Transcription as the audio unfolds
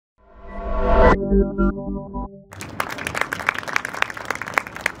Good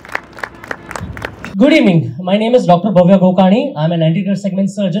evening. My name is Dr. Bhavya Gokani. I'm an anterior segment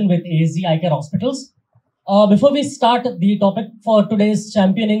surgeon with ASD Eye Care Hospitals. Before we start the topic for today's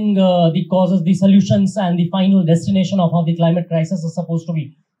championing the causes, the solutions, and the final destination of how the climate crisis is supposed to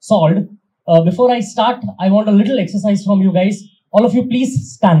be solved, before I start, I want a little exercise from you guys. All of you,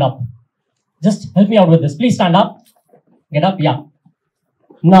 please stand up. Just help me out with this. Please stand up. Get up. Yeah.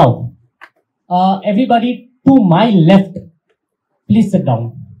 Now, everybody to my left, please sit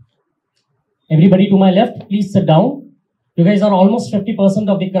down. Everybody to my left, please sit down. You guys are almost 50%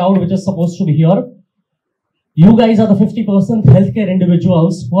 of the crowd which is supposed to be here. You guys are the 50% healthcare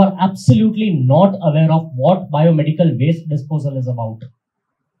individuals who are absolutely not aware of what biomedical waste disposal is about.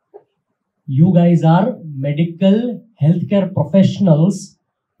 You guys are medical healthcare professionals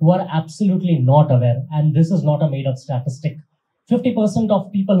who are absolutely not aware, and this is not a made-up statistic. 50%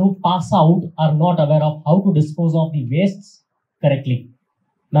 of people who pass out are not aware of how to dispose of the wastes correctly.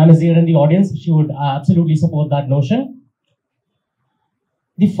 Ma'am is here in the audience. She would absolutely support that notion.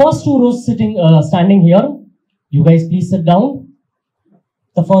 The first two rows standing here, you guys please sit down.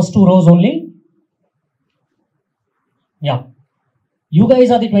 The first two rows only. Yeah. You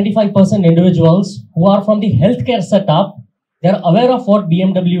guys are the 25% individuals who are from the healthcare setup. They're aware of what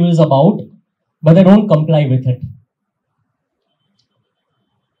BMW is about, but they don't comply with it.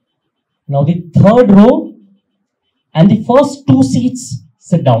 Now the third row and the first two seats,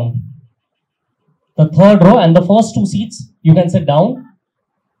 sit down. The third row and the first two seats, you can sit down.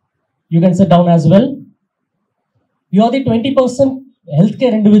 You can sit down as well. You are the 20%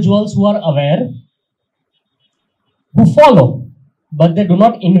 healthcare individuals who are aware, who follow, but they do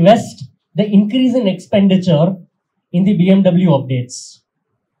not invest the increase in expenditure in the BMW updates.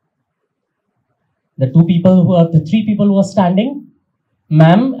 The three people who are standing,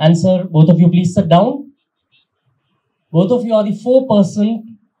 ma'am and sir, both of you please sit down. Both of you are the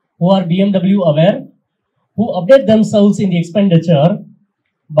 4% who are BMW aware, who update themselves in the expenditure,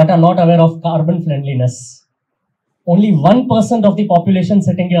 but are not aware of carbon friendliness. Only 1% of the population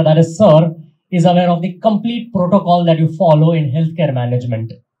sitting here, that is sir, is aware of the complete protocol that you follow in healthcare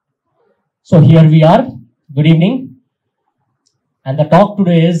management. So here we are. Good evening. And the talk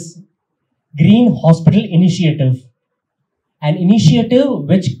today is Green Hospital Initiative. An initiative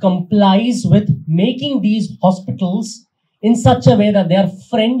which complies with making these hospitals in such a way that they are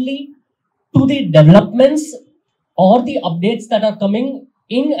friendly to the developments or the updates that are coming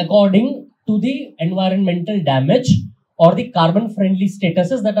in according to the environmental damage or the carbon friendly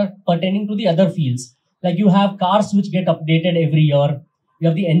statuses that are pertaining to the other fields. Like you have cars which get updated every year. You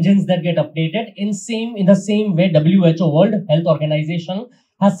have the engines that get updated in the same way WHO, World Health Organization,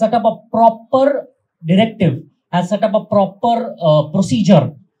 has set up a proper directive, has set up a proper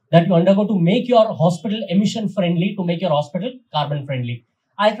procedure that you undergo to make your hospital emission friendly, to make your hospital carbon friendly.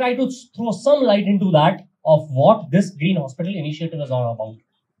 I'll try to throw some light into that of what this Green Hospital Initiative is all about.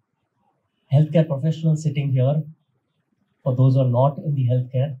 Healthcare professionals sitting here, for those who are not in the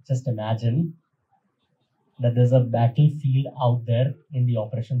healthcare, just imagine that there's a battlefield out there in the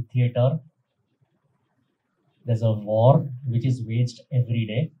operation theater. There's a war which is waged every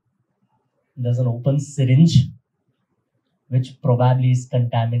day. There's an open syringe which probably is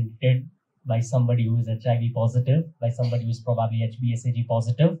contaminated by somebody who is HIV positive, by somebody who is probably HbSAg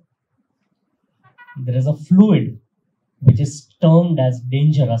positive. There is a fluid which is termed as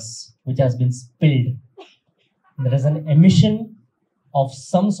dangerous, which has been spilled. There is an emission of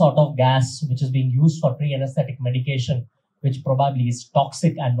some sort of gas which is being used for pre-anesthetic medication, which probably is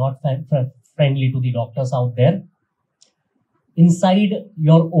toxic and not friendly to the doctors out there. Inside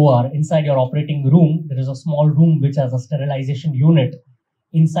your OR, inside your operating room, there is a small room which has a sterilization unit.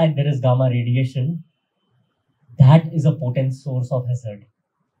 Inside there is gamma radiation. That is a potent source of hazard.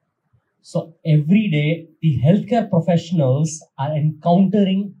 So every day, the healthcare professionals are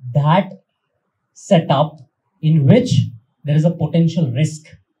encountering that setup in which there is a potential risk.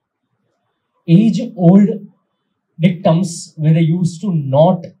 Age-old dictums where they used to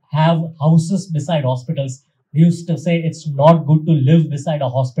not have houses beside hospitals. They used to say it's not good to live beside a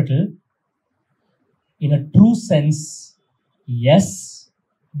hospital. In a true sense, yes,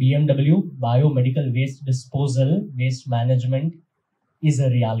 BMW, biomedical waste disposal, waste management is a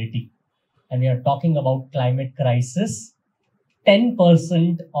reality. And we are talking about climate crisis.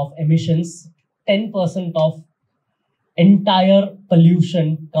 10% of emissions, 10% of entire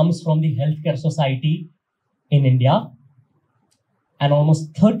pollution comes from the healthcare society in India. And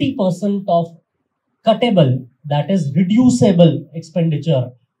almost 30% of cuttable, that is reducible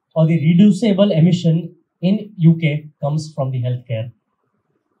expenditure or the reducible emission in UK comes from the healthcare.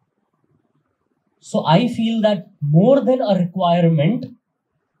 So I feel that more than a requirement,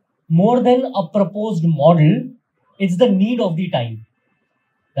 more than a proposed model, it's the need of the time.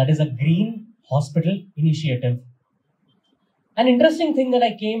 That is a green hospital initiative. An interesting thing that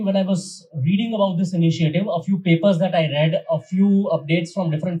I came when I was reading about this initiative, a few papers that I read, a few updates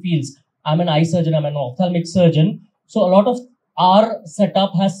from different fields. I'm an eye surgeon, I'm an ophthalmic surgeon. So a lot of our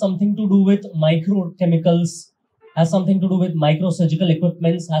setup has something to do with microchemicals, has something to do with microsurgical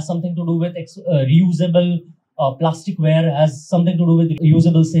equipments, has something to do with reusable plasticware, has something to do with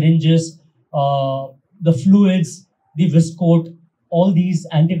reusable syringes, the fluids, the viscoat, all these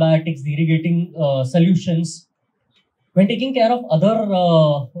antibiotics, the irrigating solutions. When taking care of other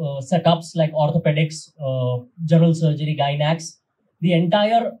setups like orthopedics, general surgery, gynacs, the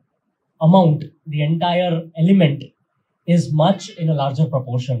entire amount, the entire element is much in a larger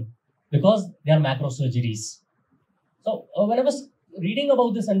proportion because they are macro surgeries. So when I was reading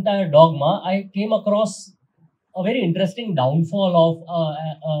about this entire dogma, I came across a very interesting downfall of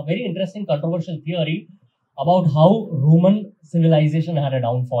a very interesting controversial theory about how Roman civilization had a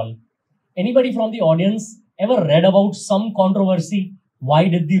downfall. Anybody from the audience ever read about some controversy? Why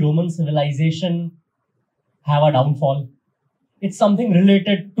did the Roman civilization have a downfall? It's something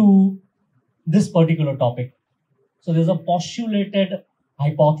related to this particular topic. So there's a postulated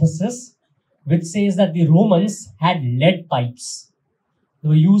hypothesis which says that the Romans had lead pipes. They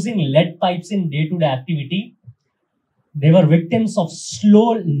were using lead pipes in day-to-day activity. They were victims of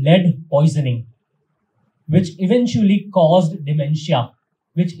slow lead poisoning, which eventually caused dementia,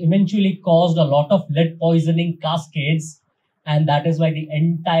 which eventually caused a lot of lead poisoning cascades, and that is why the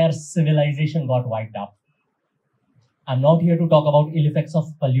entire civilization got wiped out. I'm not here to talk about ill effects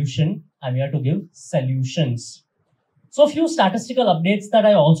of pollution. I'm here to give solutions. So a few statistical updates that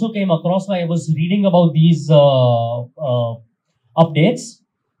I also came across while I was reading about these updates.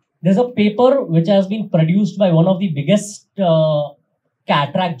 There's a paper which has been produced by one of the biggest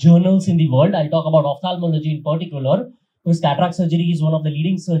cataract journals in the world. I'll talk about ophthalmology in particular, because cataract surgery is one of the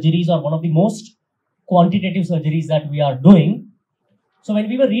leading surgeries or one of the most quantitative surgeries that we are doing. So when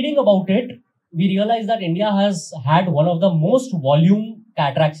we were reading about it, we realized that India has had one of the most volume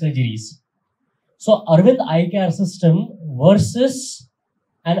cataract surgeries. So Arvind Eye Care system versus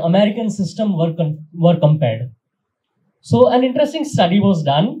an American system were compared. So an interesting study was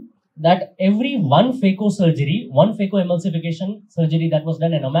done that every one phacoemulsification surgery that was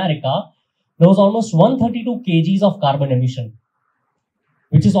done in America, there was almost 132 kgs of carbon emission,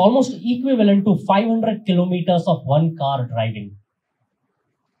 which is almost equivalent to 500 kilometers of one car driving.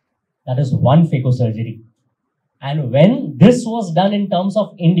 That is one phacosurgery. And when this was done in terms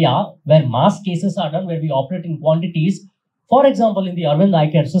of India, where mass cases are done, where we operate in quantities, for example, in the Arvind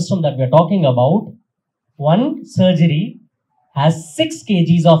Eye Care system that we are talking about, one surgery has 6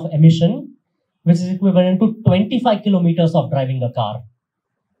 kgs of emission, which is equivalent to 25 kilometers of driving a car.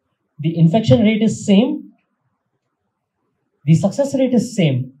 The infection rate is same. The success rate is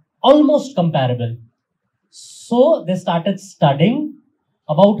same, almost comparable. So they started studying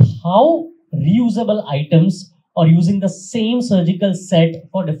about how reusable items or using the same surgical set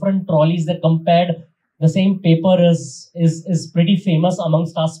for different trolleys. They compared. The same paper is pretty famous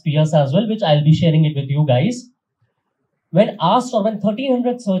amongst us peers as well, which I'll be sharing it with you guys. When asked, or when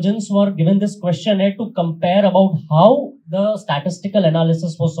 1300 surgeons were given this questionnaire to compare about how the statistical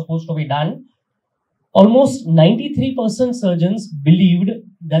analysis was supposed to be done, almost 93% surgeons believed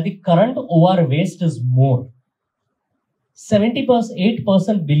that the current OR waste is more.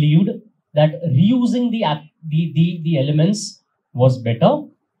 78% believed that reusing the elements was better.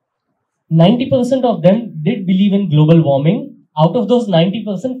 90% of them did believe in global warming. Out of those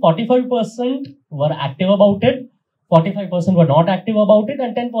 90%, 45% were active about it, 45% were not active about it,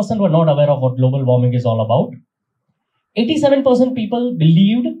 and 10% were not aware of what global warming is all about. 87% people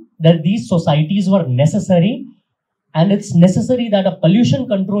believed that these societies were necessary, and it's necessary that a pollution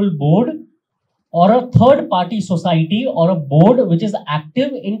control board or a third party society or a board which is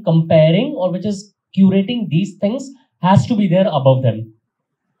active in comparing or which is curating these things has to be there above them.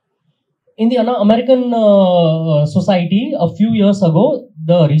 In the American society, a few years ago,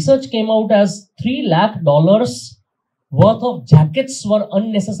 the research came out as $3 lakh worth of jackets were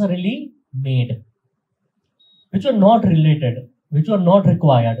unnecessarily made, which were not related, which were not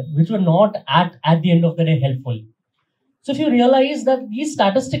required, which were not at the end of the day helpful. So if you realize that these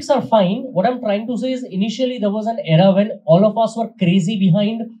statistics are fine, what I'm trying to say is initially there was an era when all of us were crazy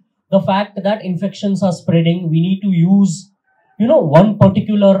behind the fact that infections are spreading. We need to use, one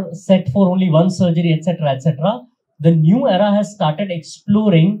particular set for only one surgery, etc., etc. The new era has started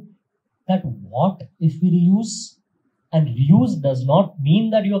exploring that what if we reuse? And reuse does not mean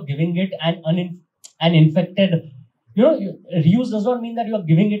that you are giving it an an infected, reuse does not mean that you are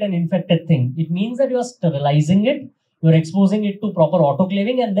giving it an infected thing. It means that you are sterilizing it, you are exposing it to proper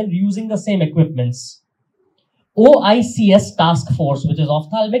autoclaving and then reusing the same equipments. OICS task force, which is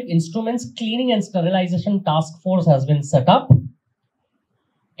ophthalmic instruments cleaning and sterilization task force, has been set up.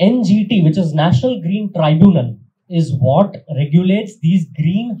 NGT, which is National Green Tribunal, is what regulates these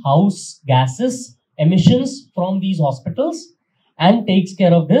greenhouse gases emissions from these hospitals and takes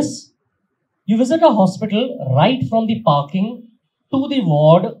care of this. You visit a hospital, right from the parking to the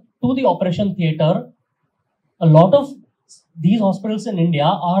ward to the operation theatre. A lot of these hospitals in India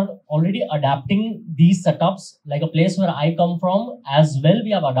are already adapting these setups. Like a place where I come from as well,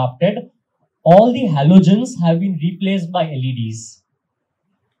 we have adapted. All the halogens have been replaced by LEDs.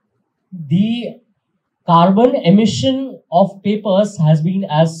 The carbon emission of papers has been,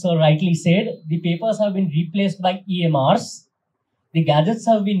 as Sir rightly said, the papers have been replaced by EMRs. The gadgets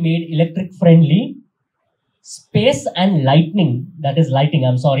have been made electric friendly. Space and lighting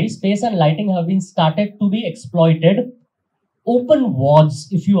space and lighting have been started to be exploited. Open wards,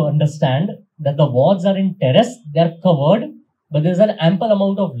 if you understand that the wards are in terrace, they're covered, but there's an ample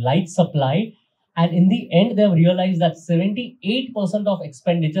amount of light supply. And in the end, they've realized that 78% of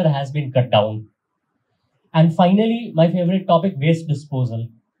expenditure has been cut down. And finally, my favorite topic, waste disposal.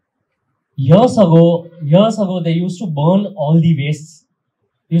 Years ago, they used to burn all the wastes.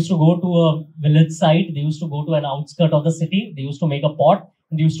 They used to go to a village site, they used to go to an outskirt of the city, they used to make a pot,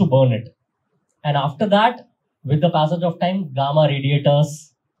 and they used to burn it. And after that, with the passage of time, gamma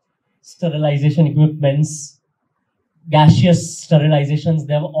radiators, sterilization equipments, gaseous sterilizations,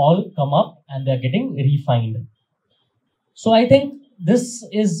 they have all come up and they're getting refined. So I think this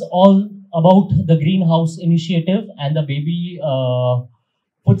is all about the greenhouse initiative and the baby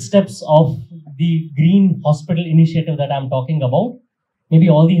footsteps of the green hospital initiative that I'm talking about. Maybe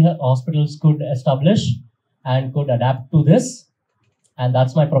all the hospitals could establish and could adapt to this. And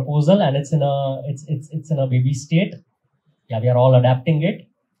that's my proposal, and it's in a baby state. Yeah, we are all adapting it.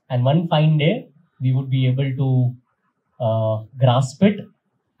 And one fine day, we would be able to grasp it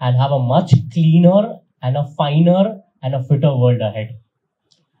and have a much cleaner and a finer and a fitter world ahead.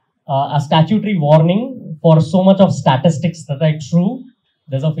 A statutory warning for so much of statistics that I threw.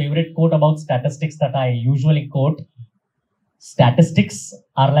 There's a favorite quote about statistics that I usually quote. Statistics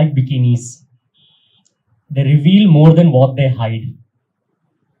are like bikinis. They reveal more than what they hide.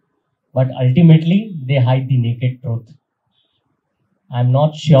 But ultimately, they hide the naked truth. I'm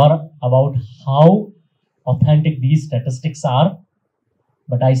not sure about how authentic these statistics are,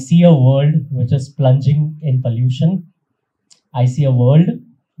 but I see a world which is plunging in pollution. I see a world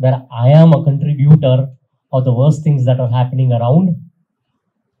where I am a contributor of the worst things that are happening around.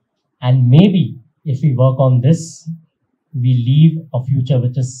 And maybe if we work on this, we leave a future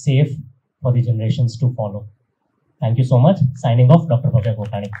which is safe for the generations to follow. Thank you so much. Signing off, Dr. Bhavya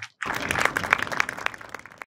Gokani.